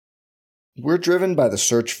We're driven by the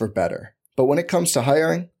search for better. But when it comes to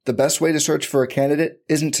hiring, the best way to search for a candidate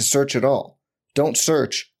isn't to search at all. Don't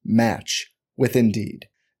search, match with Indeed.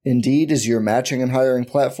 Indeed is your matching and hiring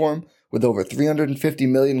platform with over 350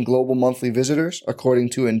 million global monthly visitors,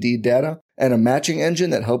 according to Indeed data, and a matching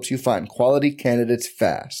engine that helps you find quality candidates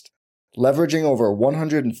fast. Leveraging over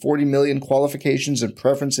 140 million qualifications and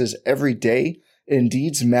preferences every day,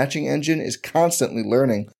 Indeed's matching engine is constantly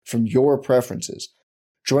learning from your preferences.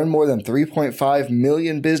 Join more than 3.5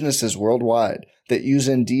 million businesses worldwide that use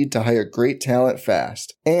Indeed to hire great talent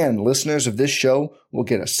fast. And listeners of this show will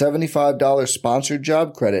get a $75 sponsored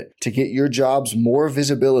job credit to get your jobs more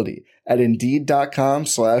visibility at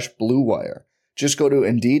Indeed.com/Blue Wire. Just go to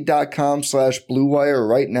Indeed.com/Blue Wire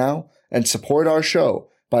right now and support our show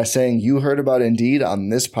by saying you heard about Indeed on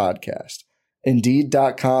this podcast.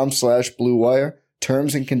 Indeed.com/Blue Wire.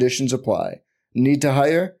 Terms and conditions apply. Need to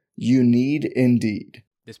hire? You need Indeed.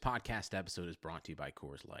 This podcast episode is brought to you by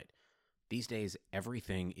Coors Light. These days,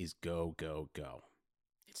 everything is go, go, go.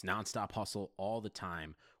 It's nonstop hustle all the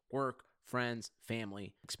time. Work, friends,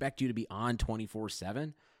 family, expect you to be on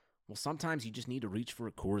 24/7. Well, sometimes you just need to reach for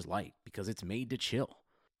a Coors Light because it's made to chill.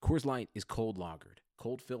 Coors Light is cold lagered,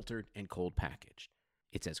 cold filtered, and cold packaged.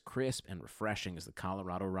 It's as crisp and refreshing as the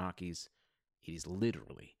Colorado Rockies. It is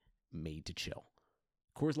literally made to chill.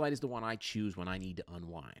 Coors Light is the one I choose when I need to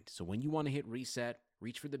unwind. So when you want to hit reset,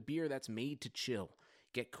 reach for the beer that's made to chill.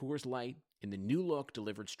 Get Coors Light in the new look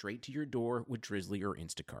delivered straight to your door with Drizzly or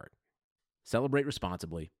Instacart. Celebrate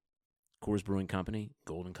responsibly. Coors Brewing Company,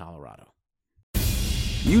 Golden, Colorado.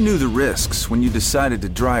 You knew the risks when you decided to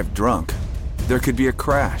drive drunk. There could be a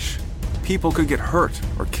crash. People could get hurt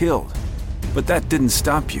or killed. But that didn't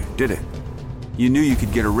stop you, did it? You knew you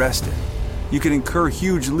could get arrested. You could incur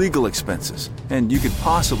huge legal expenses, and you could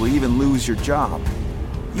possibly even lose your job.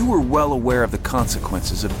 You were well aware of the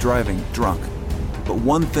consequences of driving drunk. But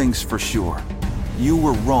one thing's for sure. You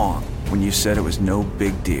were wrong when you said it was no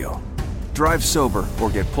big deal. Drive sober or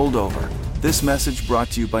get pulled over. This message brought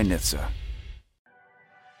to you by NHTSA.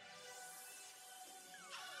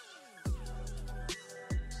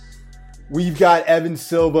 We've got Evan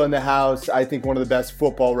Silva in the house. I think one of the best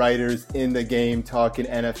football writers in the game, talking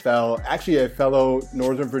NFL. Actually, a fellow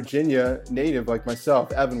Northern Virginia native like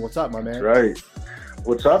myself. Evan, what's up, my man? That's right.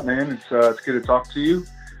 What's up, man? It's good to talk to you.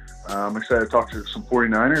 I'm excited to talk to some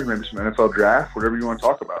 49ers, maybe some NFL draft, whatever you want to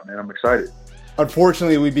talk about, man. I'm excited.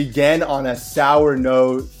 Unfortunately, we began on a sour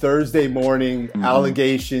note. Thursday morning,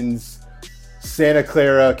 allegations. Santa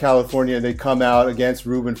Clara, California, they come out against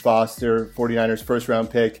Reuben Foster, 49ers first-round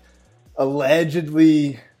pick,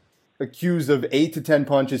 allegedly accused of 8 to 10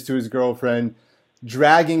 punches to his girlfriend,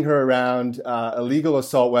 dragging her around, illegal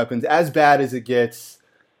assault weapons, as bad as it gets.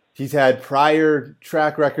 He's had prior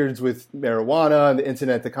track records with marijuana and the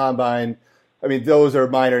incident at the Combine. I mean, those are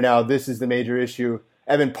minor now. This is the major issue.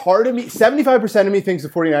 Evan, part of me, 75% of me thinks the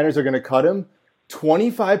 49ers are going to cut him.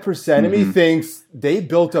 25% of me thinks they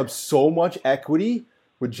built up so much equity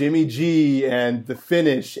with Jimmy G and the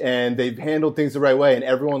finish, and they've handled things the right way, and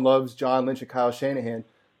everyone loves John Lynch and Kyle Shanahan.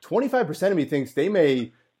 25% of me thinks they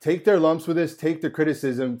may take their lumps with this, take the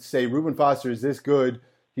criticism, say Reuben Foster is this good.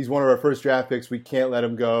 He's one of our first draft picks. We can't let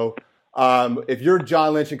him go. If you're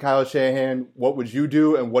John Lynch and Kyle Shanahan, what would you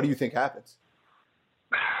do, and what do you think happens?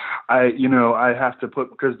 I have to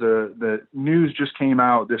put, because the news just came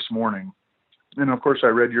out this morning, and of course I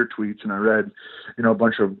read your tweets, and I read, a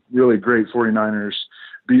bunch of really great 49ers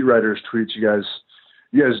beat writers tweets. You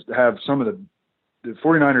guys have some of the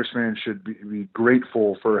 49ers fans should be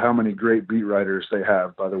grateful for how many great beat writers they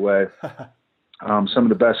have, by the way. Some of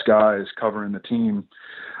the best guys covering the team.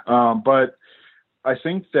 But I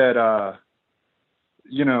think that,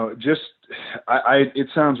 it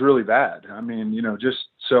sounds really bad. I mean,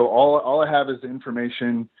 so all I have is the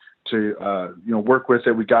information to, work with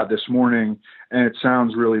that we got this morning, and it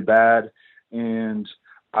sounds really bad. And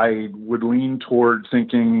I would lean toward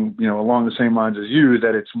thinking, along the same lines as you,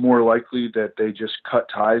 that it's more likely that they just cut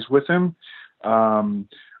ties with him.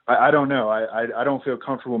 I don't know. I don't feel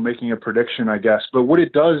comfortable making a prediction, I guess. But what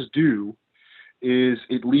it does do is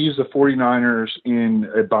it leaves the 49ers in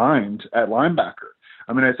a bind at linebacker.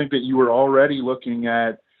 I mean, I think that you were already looking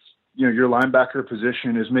at, your linebacker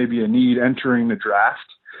position is maybe a need entering the draft.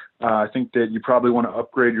 I think that you probably want to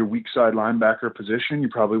upgrade your weak side linebacker position. You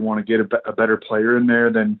probably want to get a better player in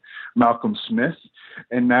there than Malcolm Smith.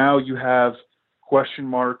 And now you have question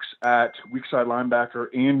marks at weak side linebacker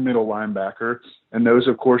and middle linebacker. And those,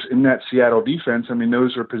 of course, in that Seattle defense, I mean,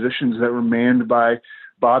 those are positions that were manned by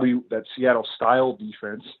Bobby, that Seattle style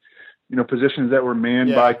defense. positions that were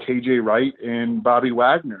manned by KJ Wright and Bobby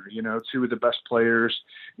Wagner, two of the best players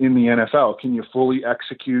in the NFL. Can you fully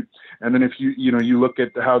execute? And then if you look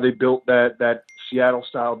at how they built that Seattle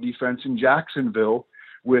style defense in Jacksonville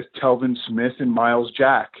with Telvin Smith and Miles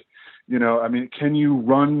Jack, can you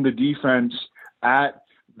run the defense at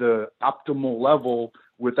the optimal level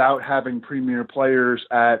without having premier players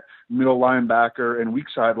at middle linebacker and weak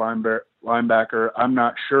side linebacker? I'm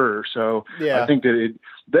not sure. So I think that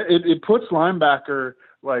it puts linebacker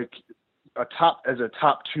like a top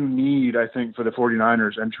 2 need, I think, for the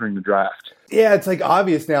 49ers entering the draft. Yeah, it's like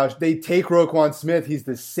obvious now. They take Roquan Smith. He's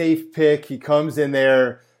the safe pick. He comes in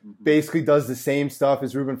there, basically does the same stuff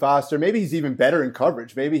as Reuben Foster. Maybe he's even better in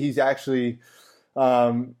coverage. Maybe he's actually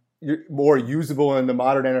more usable in the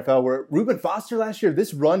modern NFL, where Reuben Foster last year,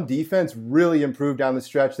 this run defense really improved down the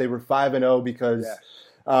stretch. They were 5-0 because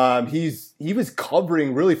he was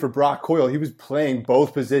covering really for Brock Coyle. He was playing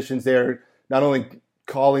both positions there, not only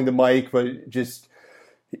calling the mic, but just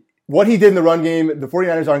what he did in the run game. The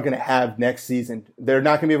 49ers aren't going to have next season. They're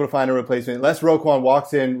not going to be able to find a replacement unless Roquan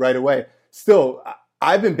walks in right away. Still,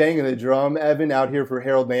 I've been banging the drum, Evan, out here for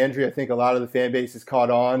Harold Landry. I think a lot of the fan base has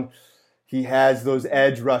caught on. He has those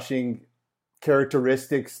edge rushing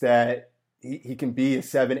characteristics that he can be a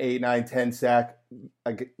 7, 8, 9, 10 sack.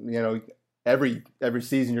 Every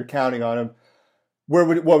season you're counting on him.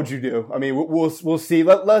 What would you do? I mean, we'll see.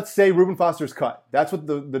 Let's say Reuben Foster's cut. That's what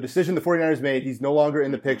the decision the 49ers made. He's no longer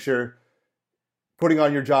in the picture. Putting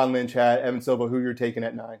on your John Lynch hat, Evan Silva, who you're taking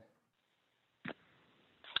at 9.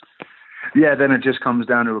 Yeah, then it just comes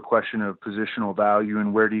down to a question of positional value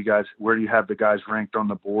and where do you have the guys ranked on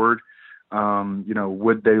the board?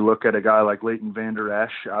 Would they look at a guy like Leighton Vander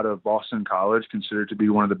Esch out of Boston College, considered to be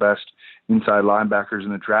one of the best inside linebackers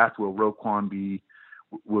in the draft? Will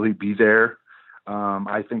he be there?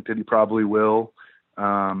 I think that he probably will.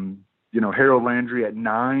 Harold Landry at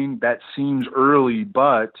 9, that seems early,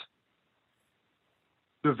 but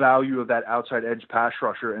the value of that outside edge pass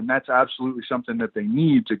rusher, and that's absolutely something that they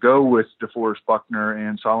need to go with DeForest Buckner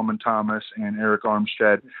and Solomon Thomas and Eric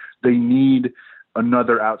Armstead. They need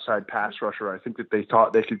another outside pass rusher. I think that they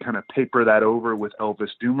thought they could kind of paper that over with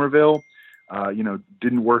Elvis Dumervil.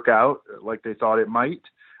 Didn't work out like they thought it might.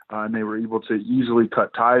 And they were able to easily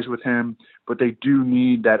cut ties with him, but they do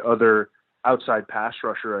need that other outside pass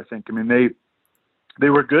rusher, I think. I mean, they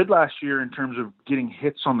were good last year in terms of getting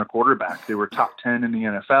hits on the quarterback. They were top 10 in the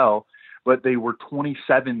NFL, but they were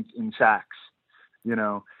 27th in sacks,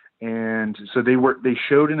 and so they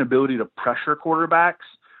showed an ability to pressure quarterbacks,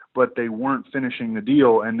 but they weren't finishing the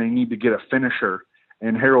deal, and they need to get a finisher.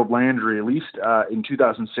 And Harold Landry, at least in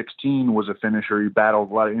 2016, was a finisher. He battled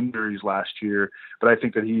a lot of injuries last year, but I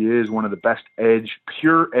think that he is one of the best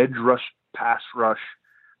pure edge rush, pass rush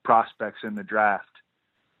prospects in the draft.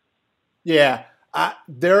 Yeah,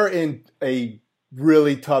 they're in a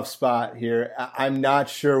really tough spot here. I'm not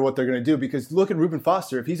sure what they're going to do because look at Reuben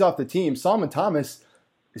Foster. If he's off the team, Solomon Thomas,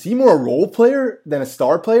 is he more a role player than a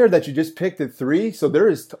star player that you just picked at 3? So there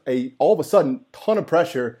is all of a sudden ton of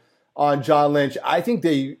pressure on John Lynch. I think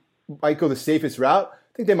they might go the safest route.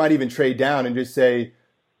 I think they might even trade down and just say,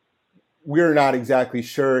 we're not exactly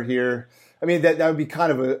sure here. I mean, that would be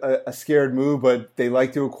kind of a scared move, but they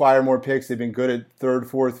like to acquire more picks. They've been good at 3rd,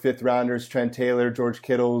 4th, 5th rounders. Trent Taylor, George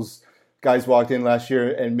Kittle's guys walked in last year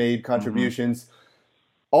and made contributions. Mm-hmm.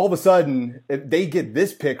 All of a sudden, if they get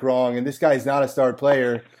this pick wrong and this guy's not a star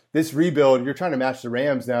player, this rebuild, you're trying to match the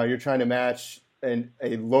Rams now. You're trying to match a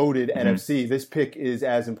loaded NFC. This pick is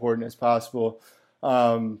as important as possible.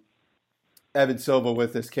 Evan Silva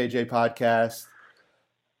with this KJ podcast.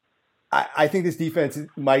 I think this defense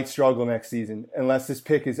might struggle next season unless this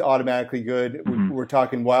pick is automatically good. Mm-hmm. We're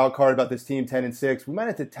talking wild card about this team, 10-6. We might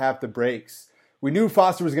have to tap the brakes. We knew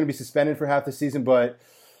Foster was going to be suspended for half the season, but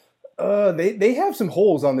they have some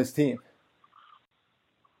holes on this team.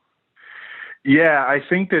 Yeah, I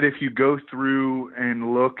think that if you go through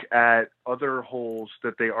and look at other holes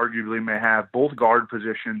that they arguably may have, both guard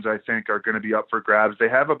positions, I think, are going to be up for grabs. They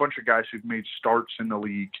have a bunch of guys who've made starts in the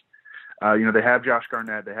league. They have Josh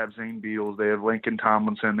Garnett, they have Zane Beals, they have Lincoln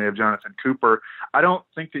Tomlinson, they have Jonathan Cooper. I don't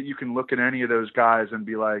think that you can look at any of those guys and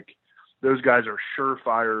be like, those guys are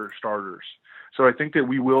surefire starters. So I think that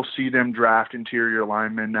we will see them draft interior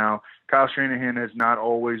linemen. Now, Kyle Shanahan has not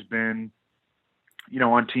always been,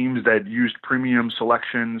 on teams that used premium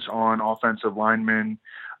selections on offensive linemen,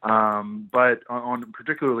 but on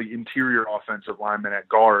particularly interior offensive linemen at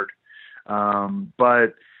guard.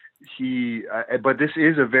 But this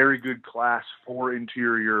is a very good class for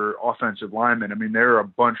interior offensive linemen. I mean, there are a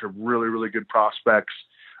bunch of really, really good prospects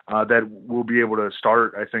that will be able to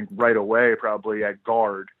start, I think, right away, probably at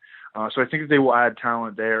guard. So I think that they will add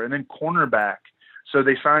talent there. And then cornerback. So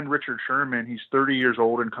they signed Richard Sherman. He's 30 years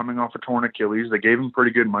old and coming off a torn Achilles. They gave him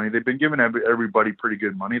pretty good money. They've been giving everybody pretty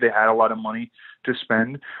good money. They had a lot of money to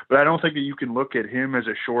spend, but I don't think that you can look at him as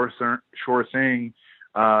a sure thing,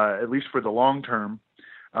 at least for the long term.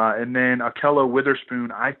 And then Akello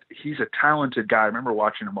Witherspoon, he's a talented guy. I remember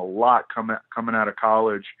watching him a lot coming out of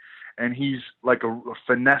college, and he's like a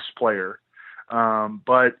finesse player.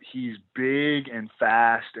 But he's big and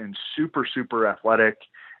fast and super, super athletic.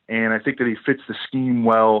 And I think that he fits the scheme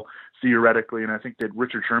well theoretically. And I think that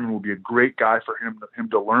Richard Sherman will be a great guy for him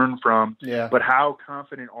to learn from. Yeah. But how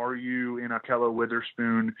confident are you in Akello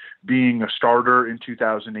Witherspoon being a starter in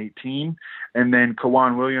 2018? And then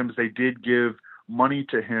Kawan Williams, they did give money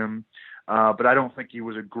to him, but I don't think he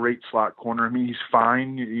was a great slot corner. I mean, he's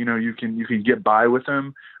fine. You can get by with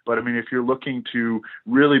him. But I mean, if you're looking to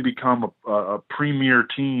really become a premier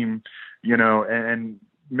team, and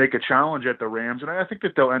make a challenge at the Rams, and I think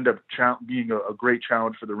that they'll end up being a great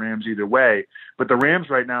challenge for the Rams either way. But the Rams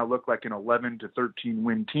right now look like an 11 to 13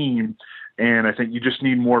 win team, and I think you just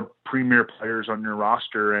need more premier players on your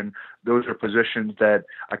roster, and those are positions that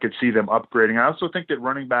I could see them upgrading. I also think that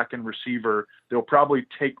running back and receiver, they'll probably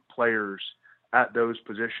take players at those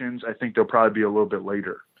positions. I think they'll probably be a little bit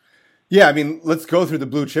later. Yeah, I mean, let's go through the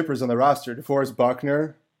blue chippers on the roster. DeForest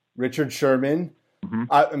Buckner, Richard Sherman. Mm-hmm.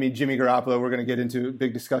 I mean, Jimmy Garoppolo, we're going to get into a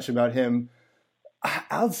big discussion about him.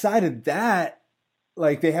 Outside of that,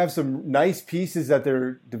 like, they have some nice pieces that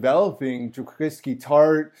they're developing. Jaquiski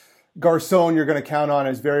Tart, Garcon, you're going to count on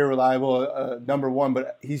as very reliable, number one,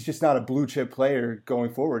 but he's just not a blue chip player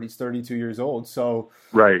going forward. He's 32 years old. So,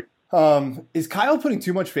 right. Is Kyle putting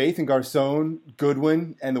too much faith in Garcon,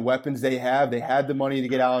 Goodwin, and the weapons they have? They had the money to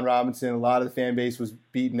get Allen Robinson. A lot of the fan base was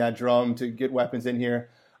beating that drum to get weapons in here.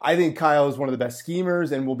 I think Kyle is one of the best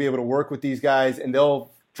schemers and will be able to work with these guys, and they'll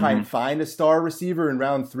try and find a star receiver in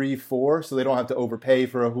round 3-4 so they don't have to overpay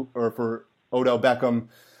for Odell Beckham.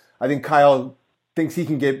 I think Kyle thinks he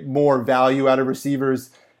can get more value out of receivers,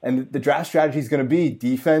 and the draft strategy is going to be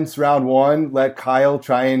defense round 1, let Kyle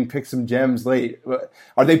try and pick some gems late.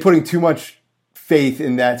 Are they putting too much faith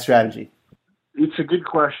in that strategy? It's a good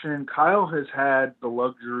question. Kyle has had the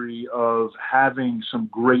luxury of having some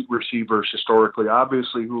great receivers historically.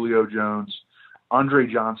 Obviously, Julio Jones, Andre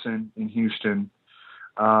Johnson in Houston.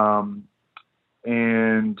 And,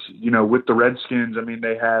 with the Redskins, I mean,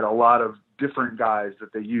 they had a lot of different guys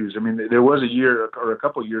that they used. I mean, there was a year or a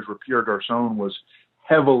couple of years where Pierre Garcon was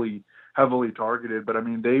heavily targeted. But, I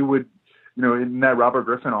mean, they would, in that Robert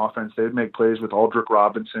Griffin offense, they would make plays with Aldrick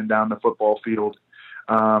Robinson down the football field.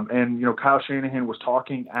 And Kyle Shanahan was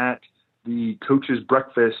talking at the coach's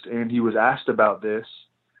breakfast, and he was asked about this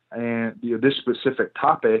and this specific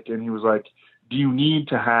topic. And he was like, do you need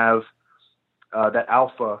to have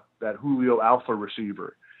that Julio alpha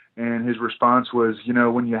receiver? And his response was,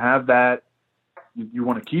 when you have that, you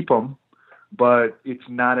want to keep them, but it's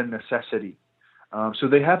not a necessity. So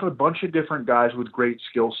they have a bunch of different guys with great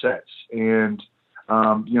skill sets, and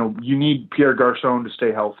you need Pierre Garcon to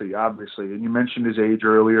stay healthy, obviously. And you mentioned his age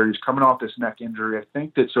earlier. He's coming off this neck injury. I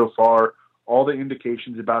think that so far, all the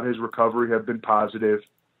indications about his recovery have been positive.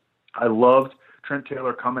 I loved Trent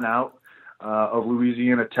Taylor coming out of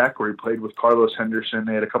Louisiana Tech, where he played with Carlos Henderson.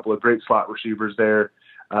 They had a couple of great slot receivers there.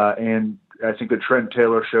 And I think that Trent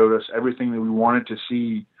Taylor showed us everything that we wanted to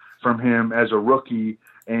see from him as a rookie,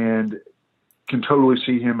 and can totally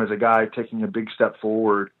see him as a guy taking a big step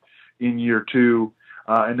forward in year 2.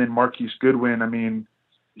 And then Marquise Goodwin, I mean,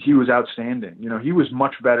 he was outstanding. He was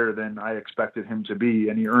much better than I expected him to be,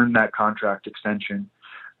 and he earned that contract extension.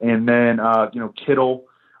 And then, Kittle,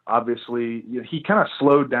 obviously, he kind of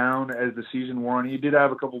slowed down as the season wore on. He did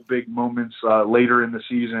have a couple big moments later in the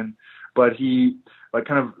season, but he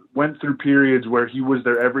kind of went through periods where he was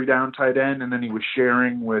their every down tight end, and then he was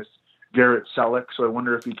sharing with Garrett Selleck. So I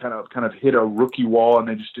wonder if he kind of hit a rookie wall, and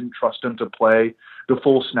they just didn't trust him to play the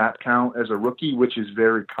full snap count as a rookie, which is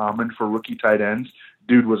very common for rookie tight ends.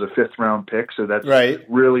 Dude was a 5th round pick, so that's right.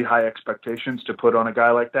 Really high expectations to put on a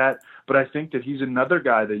guy like that. But I think that he's another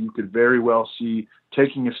guy that you could very well see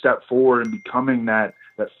taking a step forward and becoming that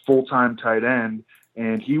full-time tight end.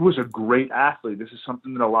 And he was a great athlete. This is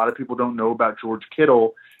something that a lot of people don't know about George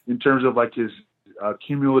Kittle in terms of like his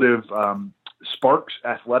cumulative Sparks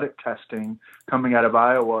athletic testing coming out of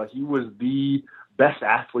Iowa. He was the best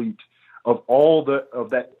athlete of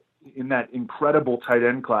that in that incredible tight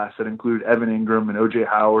end class that included Evan Ingram and O.J.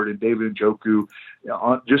 Howard and David Njoku.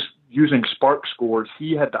 Just using Spark scores,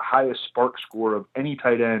 he had the highest Spark score of any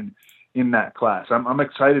tight end in that class. I'm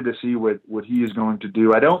excited to see what he is going to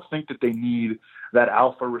do. I don't think that they need that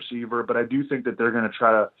alpha receiver, but I do think that they're going to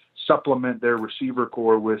try to supplement their receiver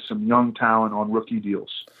core with some young talent on rookie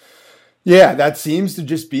deals. Yeah, that seems to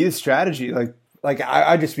just be the strategy.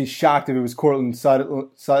 I'd just be shocked if it was Cortland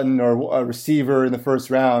Sutton or a receiver in the first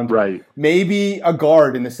round. Right. Maybe a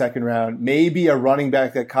guard in the second round. Maybe a running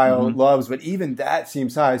back that Kyle loves, but even that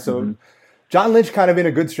seems high. So John Lynch kind of in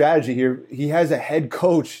a good strategy here. He has a head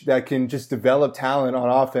coach that can just develop talent on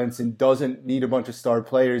offense and doesn't need a bunch of star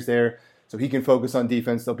players there, so he can focus on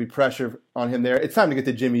defense. There'll be pressure on him there. It's time to get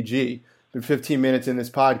to Jimmy G. Been 15 minutes in this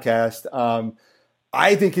podcast.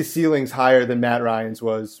 I think his ceiling's higher than Matt Ryan's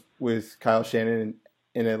was with Kyle Shanahan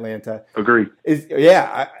in Atlanta. Agree.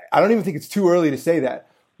 I don't even think it's too early to say that.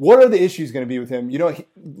 What are the issues going to be with him?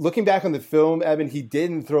 Looking back on the film, Evan, he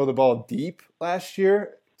didn't throw the ball deep last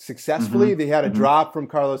year successfully. They had a drop from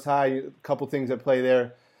Carlos Hyde, a couple things at play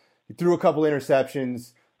there. He threw a couple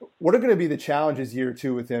interceptions. What are going to be the challenges year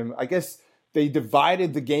two with him? I guess they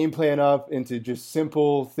divided the game plan up into just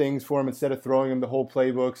simple things for him instead of throwing him the whole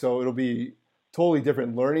playbook. So it'll be totally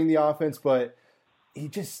different learning the offense, but he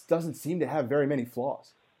just doesn't seem to have very many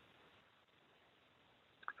flaws.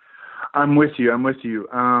 I'm with you.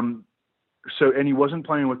 And he wasn't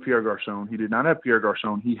playing with Pierre Garçon. He did not have Pierre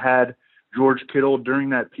Garçon. He had George Kittle during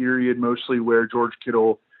that period, mostly where George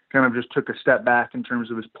Kittle kind of just took a step back in terms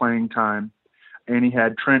of his playing time. And he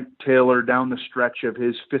had Trent Taylor down the stretch of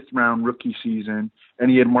his fifth-round rookie season. And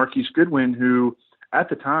he had Marquise Goodwin, who at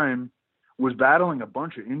the time was battling a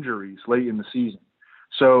bunch of injuries late in the season.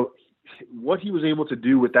 So what he was able to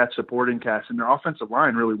do with that supporting cast, and their offensive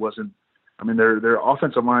line really wasn't, their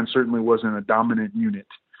offensive line certainly wasn't a dominant unit.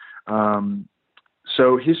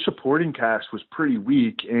 So his supporting cast was pretty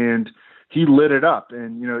weak, and he lit it up.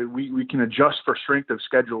 And, we can adjust for strength of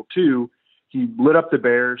schedule too. He lit up the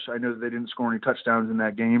Bears. I know that they didn't score any touchdowns in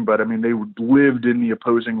that game, but they lived in the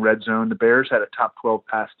opposing red zone. The Bears had a top 12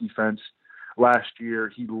 pass defense last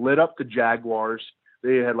year. He lit up the Jaguars.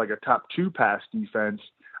 They had like a top 2 pass defense.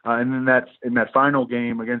 And then in that final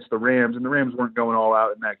game against the Rams, and the Rams weren't going all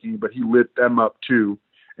out in that game, but he lit them up too.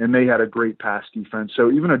 And they had a great pass defense.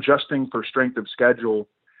 So even adjusting for strength of schedule,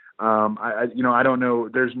 I don't know.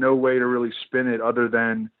 There's no way to really spin it other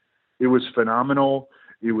than it was phenomenal.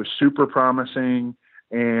 It was super promising.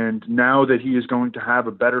 And now that he is going to have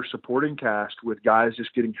a better supporting cast with guys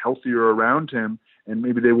just getting healthier around him, and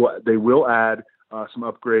maybe they will add an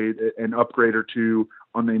upgrade or two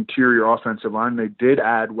on the interior offensive line. They did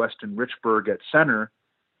add Weston Richburg at center.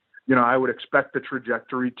 I would expect the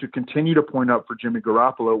trajectory to continue to point up for Jimmy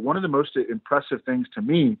Garoppolo. One of the most impressive things to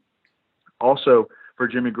me also for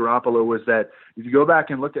Jimmy Garoppolo was that if you go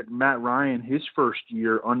back and look at Matt Ryan, his first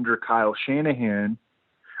year under Kyle Shanahan,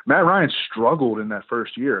 Matt Ryan struggled in that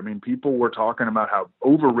first year. People were talking about how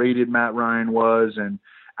overrated Matt Ryan was. And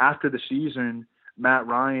after the season, Matt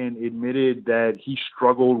Ryan admitted that he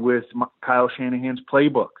struggled with Kyle Shanahan's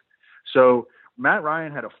playbook. So Matt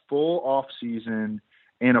Ryan had a full off season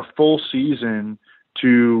and a full season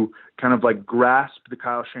to kind of like grasp the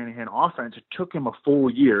Kyle Shanahan offense. It took him a full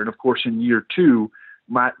year. And of course, in year 2,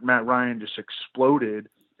 Matt Ryan just exploded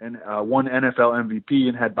and won NFL MVP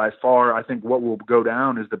and had by far, I think what will go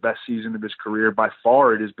down as the best season of his career. By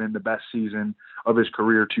far, it has been the best season of his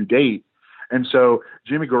career to date. And so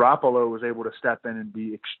Jimmy Garoppolo was able to step in and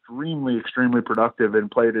be extremely, extremely productive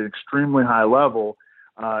and play at an extremely high level,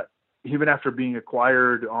 even after being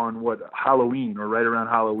acquired on Halloween or right around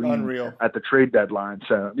Halloween. Unreal. At the trade deadline.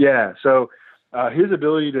 So, his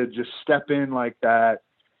ability to just step in like that,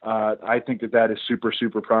 I think that is super,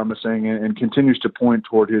 super promising and continues to point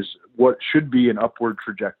toward what should be an upward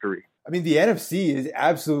trajectory. The NFC is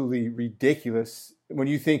absolutely ridiculous when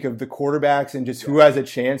you think of the quarterbacks and just who has a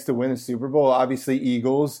chance to win the Super Bowl. Obviously,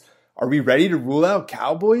 Eagles. Are we ready to rule out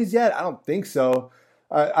Cowboys yet? I don't think so.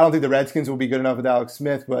 I don't think the Redskins will be good enough with Alex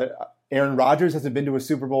Smith, but Aaron Rodgers hasn't been to a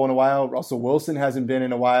Super Bowl in a while. Russell Wilson hasn't been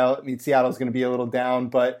in a while. Seattle's going to be a little down,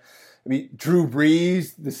 but Drew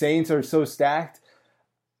Brees, the Saints are so stacked.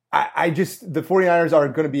 The 49ers are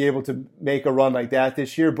going to be able to make a run like that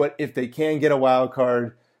this year, but if they can get a wild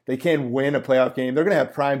card, they can win a playoff game. They're going to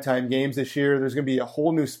have primetime games this year. There's going to be a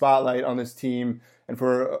whole new spotlight on this team and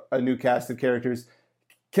for a new cast of characters.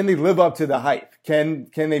 Can they live up to the hype? Can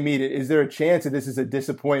they meet it? Is there a chance that this is a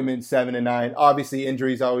disappointment 7-9? Obviously,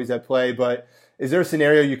 injuries always at play, but is there a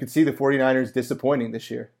scenario you could see the 49ers disappointing this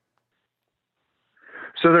year?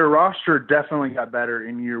 So their roster definitely got better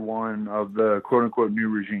in year 1 of the quote-unquote new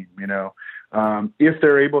regime. If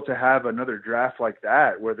they're able to have another draft like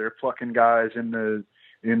that, where they're plucking guys in the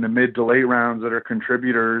mid to late rounds that are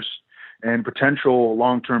contributors and potential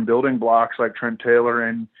long-term building blocks like Trent Taylor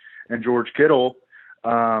and George Kittle,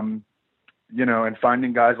 and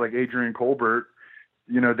finding guys like Adrian Colbert,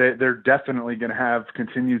 they're definitely going to have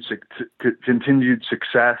continued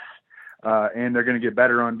success, and they're going to get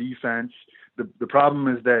better on defense. The problem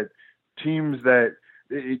is that teams that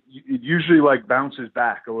it usually like bounces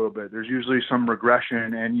back a little bit. There's usually some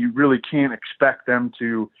regression, and you really can't expect them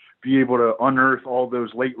to be able to unearth all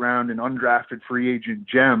those late round and undrafted free agent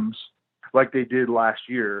gems like they did last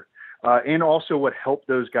year. And also what helped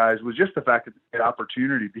those guys was just the fact that they had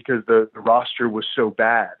opportunity because the roster was so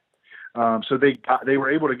bad. So they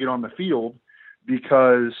were able to get on the field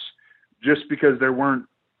because there weren't,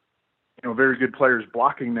 very good players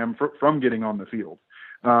blocking them from getting on the field.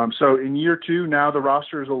 So in year 2, now the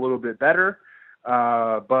roster is a little bit better.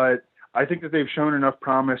 But I think that they've shown enough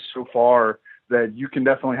promise so far that you can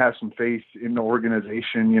definitely have some faith in the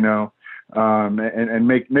organization, and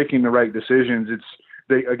making the right decisions.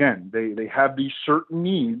 They have these certain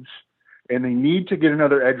needs, and they need to get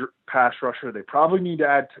another edge pass rusher. They probably need to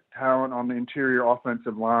add talent on the interior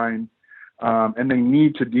offensive line, and they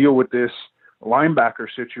need to deal with this linebacker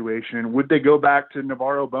situation. Would they go back to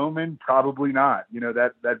Navarro Bowman? Probably not.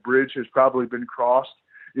 That bridge has probably been crossed.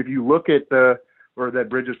 If you look at that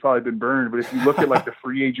bridge has probably been burned. But if you look at like the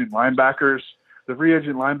free agent linebackers that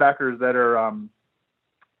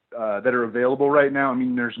are available right now, I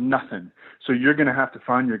mean, there's nothing. So you're going to have to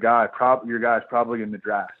find your guy. Your guy's probably in the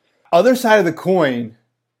draft. Other side of the coin,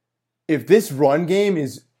 if this run game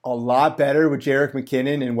is a lot better with Jerick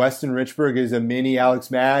McKinnon and Weston Richburg is a mini Alex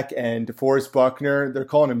Mack and DeForest Buckner, they're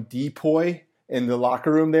calling him Depoy in the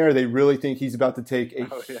locker room there. They really think he's about to take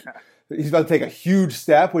a huge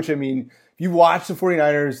step, which, I mean, if you watch the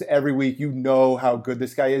 49ers every week, you know how good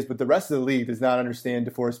this guy is, but the rest of the league does not understand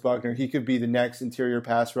DeForest Buckner. He could be the next interior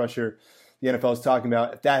pass rusher the NFL is talking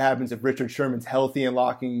about. If that happens, if Richard Sherman's healthy and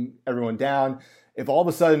locking everyone down, if all of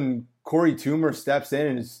a sudden Corey Toomer steps in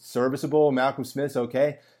and is serviceable, Malcolm Smith's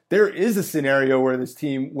okay, there is a scenario where this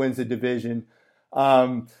team wins the division.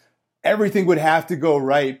 Everything would have to go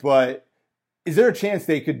right, but is there a chance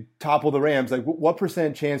they could topple the Rams? Like, what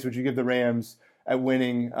 % chance would you give the Rams at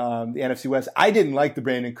winning the NFC West? I didn't like the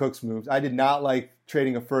Brandon Cooks moves. I did not like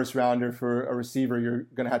trading a first-rounder for a receiver you're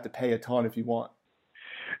going to have to pay a ton if you want.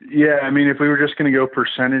 Yeah, I mean, if we were just going to go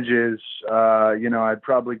percentages, I'd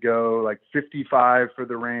probably go like 55 for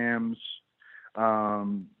the Rams,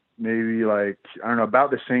 maybe like, I don't know,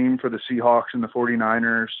 about the same for the Seahawks and the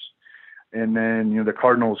 49ers. And then, the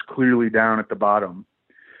Cardinals clearly down at the bottom.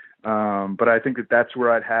 But I think that's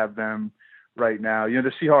where I'd have them right now.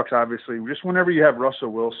 The Seahawks, obviously, just whenever you have Russell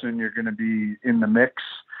Wilson, you're going to be in the mix.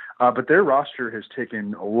 But their roster has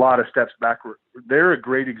taken a lot of steps backward. They're a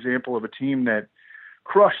great example of a team that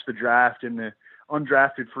crushed the draft and the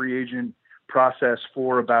undrafted free agent process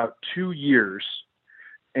for about 2 years.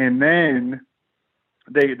 And then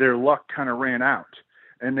their luck kind of ran out,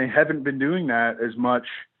 and they haven't been doing that as much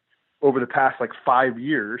over the past 5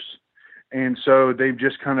 years. And so they've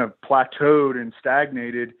just kind of plateaued and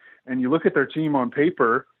stagnated. And you look at their team on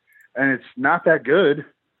paper and it's not that good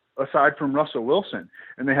aside from Russell Wilson.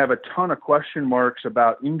 And they have a ton of question marks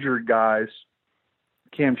about injured guys,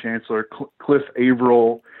 Cam Chancellor, Cliff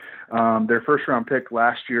Averill, their first round pick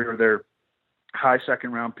last year, their high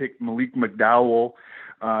second round pick, Malik McDowell.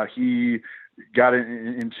 He got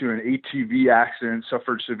into an ATV accident,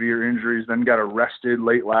 suffered severe injuries, then got arrested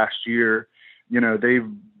late last year. They're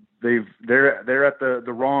at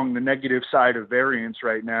the negative side of variance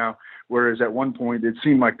right now. Whereas at one point it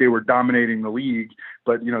seemed like they were dominating the league,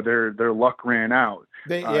 but their luck ran out.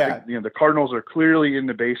 The Cardinals are clearly in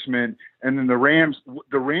the basement, and then the Rams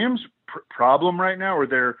problem right now, or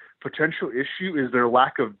their potential issue, is their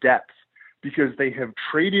lack of depth, because they have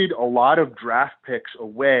traded a lot of draft picks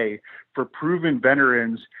away for proven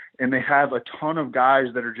veterans, and they have a ton of guys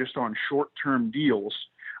that are just on short-term deals.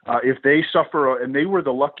 If they suffer, and they were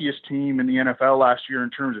the luckiest team in the NFL last year in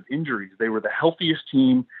terms of injuries. They were the healthiest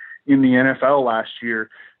team in the NFL last year.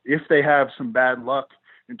 If they have some bad luck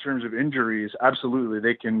in terms of injuries, absolutely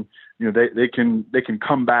they can, they can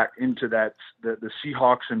come back into that the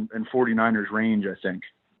Seahawks and 49ers range, I think.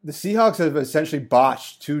 The Seahawks have essentially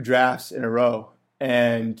botched 2 drafts in a row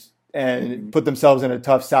and put themselves in a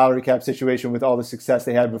tough salary cap situation with all the success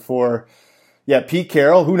they had before. Yeah, Pete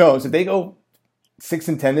Carroll, who knows? If they go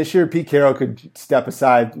 6-10 this year, Pete Carroll could step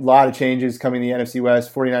aside. A lot of changes coming in the NFC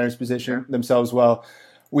West. 49ers position themselves well.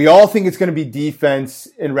 We all think it's going to be defense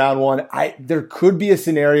in round 1. There could be a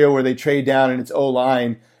scenario where they trade down and it's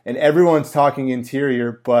O-line, and everyone's talking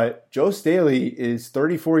interior, but Joe Staley is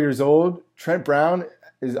 34 years old. Trent Brown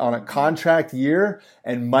is on a contract year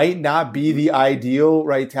and might not be the ideal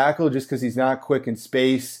right tackle just because he's not quick in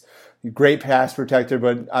space. Great pass protector,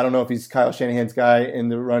 but I don't know if he's Kyle Shanahan's guy in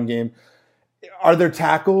the run game. Are there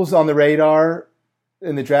tackles on the radar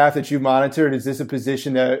in the draft that you've monitored? Is this a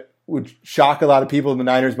position that would shock a lot of people the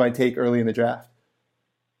Niners might take early in the draft?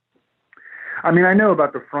 I mean, I know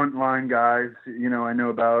about the front line guys. I know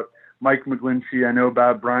about Mike McGlinchey. I know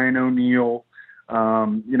about Brian O'Neill. I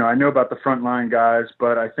know about the front line guys,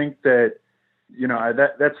 but I think that,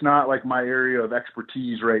 that's not like my area of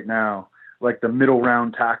expertise right now, like the middle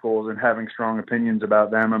round tackles and having strong opinions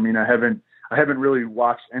about them. I mean, I haven't really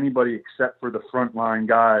watched anybody except for the front line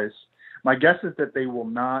guys. My guess is that they will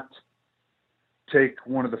not take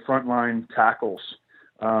one of the front line tackles.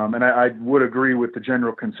 And I would agree with the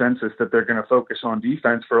general consensus that they're going to focus on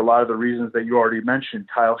defense for a lot of the reasons that you already mentioned.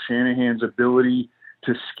 Kyle Shanahan's ability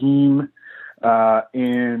to scheme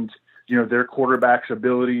and, their quarterback's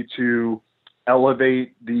ability to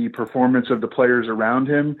elevate the performance of the players around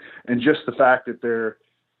him, and just the fact that they're,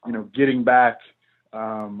 getting back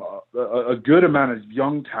a good amount of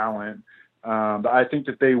young talent. I think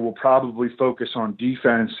that they will probably focus on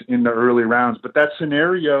defense in the early rounds. But that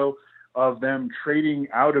scenario of them trading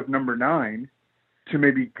out of number 9 to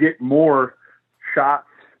maybe get more shots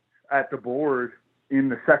at the board in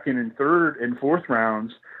the second and third and fourth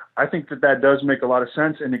rounds, I think that does make a lot of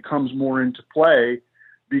sense, and it comes more into play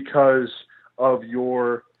because of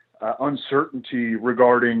your uncertainty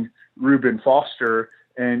regarding Reuben Foster.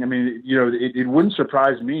 And I mean, it wouldn't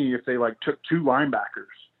surprise me if they took 2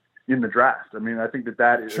 linebackers in the draft. I mean, I think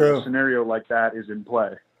that is True. A scenario like that is in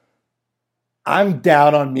play. I'm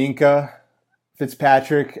down on Minkah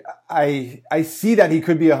Fitzpatrick. I see that he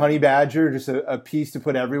could be a honey badger, just a piece to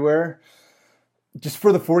put everywhere. Just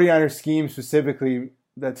for the 49ers scheme specifically,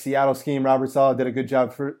 that Seattle scheme, Robert Saleh did a good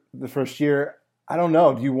job for the first year. I don't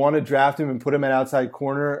know. Do you want to draft him and put him at outside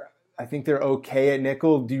corner? I think they're okay at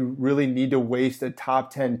nickel. Do you really need to waste a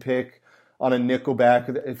top 10 pick on a nickel back?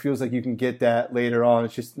 It feels like you can get that later on.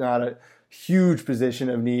 It's just not a huge position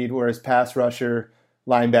of need, whereas pass rusher,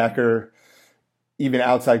 linebacker, even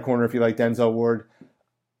outside corner if you like Denzel Ward.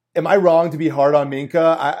 Am I wrong to be hard on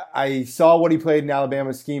Minkah? I saw what he played in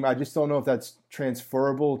Alabama's scheme. I just don't know if that's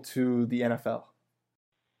transferable to the NFL.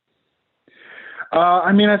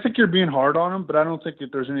 I mean, I think you're being hard on him, but I don't think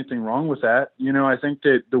that there's anything wrong with that. I think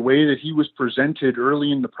that the way that he was presented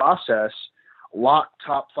early in the process, locked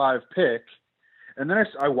top 5 pick, and then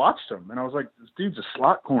I watched him, and I was like, this dude's a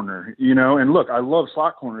slot corner, And look, I love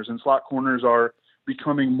slot corners, and slot corners are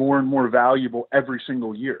becoming more and more valuable every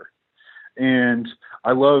single year. And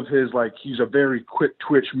I love he's a very quick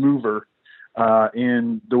twitch mover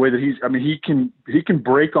in the way that he can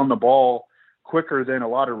break on the ball quicker than a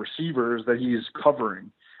lot of receivers that he's covering.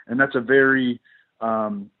 And that's a very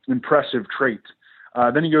impressive trait.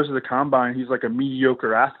 Then he goes to the combine. He's like a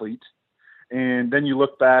mediocre athlete. And then you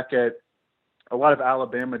look back at a lot of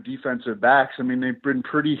Alabama defensive backs. I mean, they've been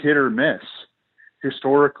pretty hit or miss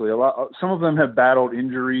historically. Some of them have battled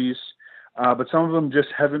injuries, but some of them just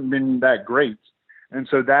haven't been that great. And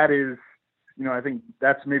so that is, I think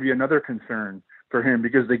that's maybe another concern for him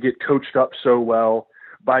because they get coached up so well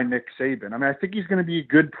by Nick Saban. I mean, I think he's going to be a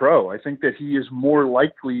good pro. I think that he is more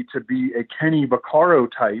likely to be a Kenny Vaccaro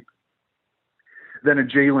type than a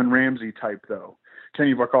Jalen Ramsey type, though.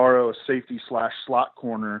 Kenny Vaccaro, a safety / slot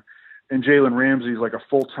corner, and Jalen Ramsey is like a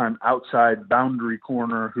full-time outside boundary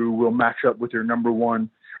corner who will match up with your number 1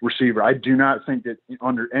 receiver. I do not think that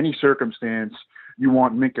under any circumstance you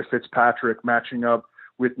want Minkah Fitzpatrick matching up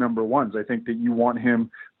with number 1s. I think that you want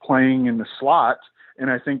him playing in the slot, and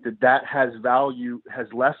I think that has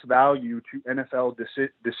less value to NFL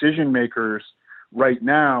decision makers right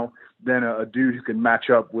now than a dude who can match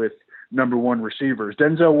up with number 1 receivers.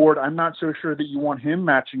 Denzel Ward, I'm not so sure that you want him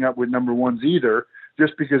matching up with number 1s either,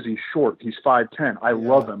 just because he's short. He's 5'10". I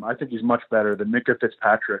love him. I think he's much better than Minkah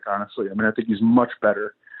Fitzpatrick, honestly. I mean, I think he's much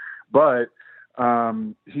better. But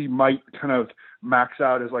he might kind of max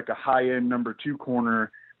out as like a high-end number 2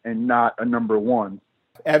 corner and not a number 1.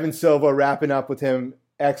 Evan Silva, wrapping up with him,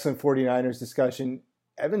 excellent 49ers discussion.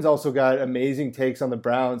 Evan's also got amazing takes on the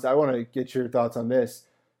Browns. I want to get your thoughts on this.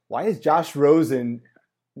 Why is Josh Rosen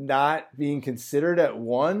not being considered at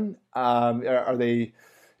 1? Are they...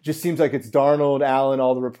 Just seems like it's Darnold, Allen,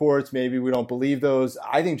 all the reports. Maybe we don't believe those.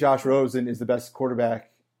 I think Josh Rosen is the best quarterback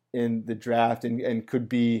in the draft and could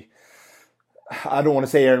be, I don't want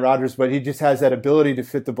to say Aaron Rodgers, but he just has that ability to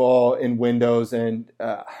fit the ball in windows. And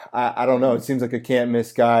I don't know. It seems like a can't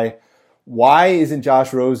miss guy. Why isn't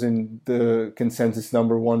Josh Rosen the consensus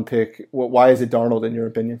number 1 pick? Why is it Darnold in your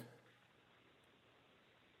opinion?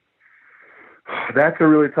 That's a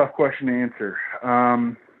really tough question to answer.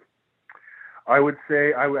 I would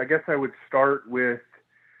say, I guess I would start with,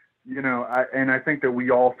 and I think that we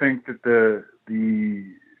all think that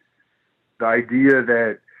the the idea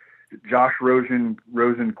that Josh Rosen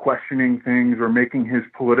questioning things or making his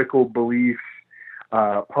political beliefs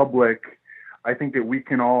public, I think that we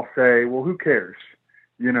can all say, well, who cares?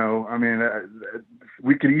 You know, I mean,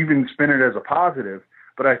 we could even spin it as a positive,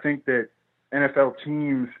 but I think that NFL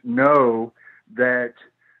teams know that,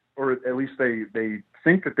 or at least they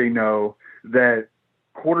think that they know that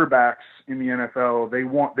quarterbacks in the NFL, they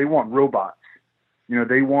want robots. You know,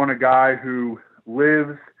 they want a guy who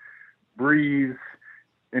lives, breathes,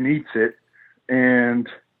 and eats it. And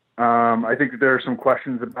I think that there are some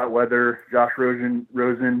questions about whether Josh Rosen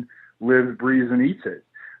lives, breathes, and eats it.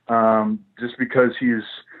 Just because he's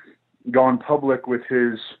gone public with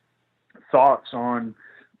his thoughts on,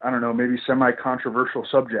 I don't know, maybe semi-controversial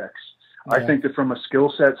subjects. Yeah. I think that from a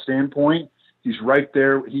skill set standpoint, he's right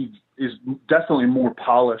there. He is definitely more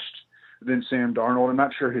polished than Sam Darnold. I'm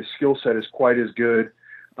not sure his skill set is quite as good.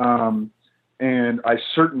 And I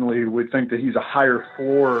certainly would think that he's a higher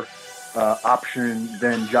floor option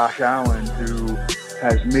than Josh Allen, who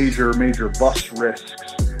has major bust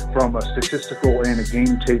risks from a statistical and a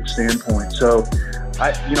game tape standpoint. So,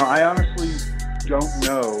 I honestly don't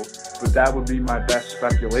know, but that would be my best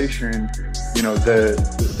speculation. You know,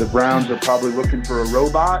 the Browns are probably looking for a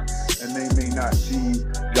robot, and they may not see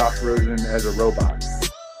Josh Rosen as a robot.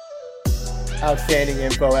 Outstanding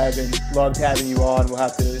info, Evan. Loved having you on. We'll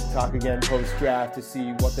have to talk again post-draft to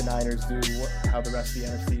see what the Niners do, how the rest of the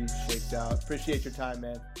NFC shakes out. Appreciate your time,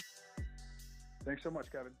 man. Thanks so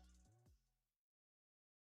much, Kevin.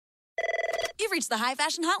 You've reached the High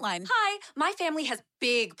Fashion Hotline. Hi, my family has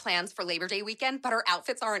big plans for Labor Day weekend, but our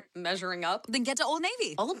outfits aren't measuring up. Then get to Old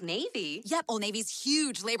Navy. Old Navy? Yep, Old Navy's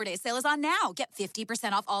huge Labor Day sale is on now. Get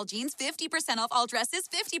 50% off all jeans, 50% off all dresses,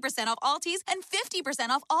 50% off all tees, and 50%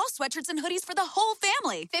 off all sweatshirts and hoodies for the whole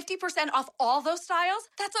family. 50% off all those styles?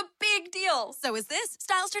 That's a big deal. So is this.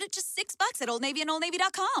 Styles start at just $6 at Old Navy and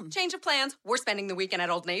OldNavy.com. Change of plans. We're spending the weekend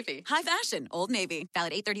at Old Navy. High Fashion, Old Navy.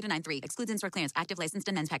 Valid 8/30 to 9/3. Excludes in-store clearance. Active licensed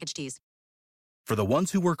and men's package tees. For the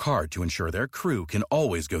ones who work hard to ensure their crew can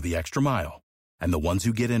always go the extra mile, and the ones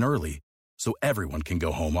who get in early so everyone can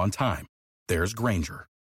go home on time, there's Grainger,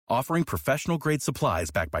 offering professional-grade supplies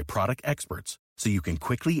backed by product experts so you can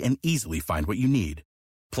quickly and easily find what you need.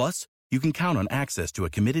 Plus, you can count on access to a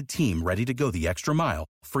committed team ready to go the extra mile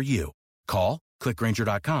for you. Call, click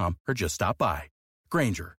Grainger.com, or just stop by.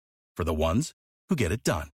 Grainger, for the ones who get it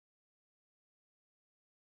done.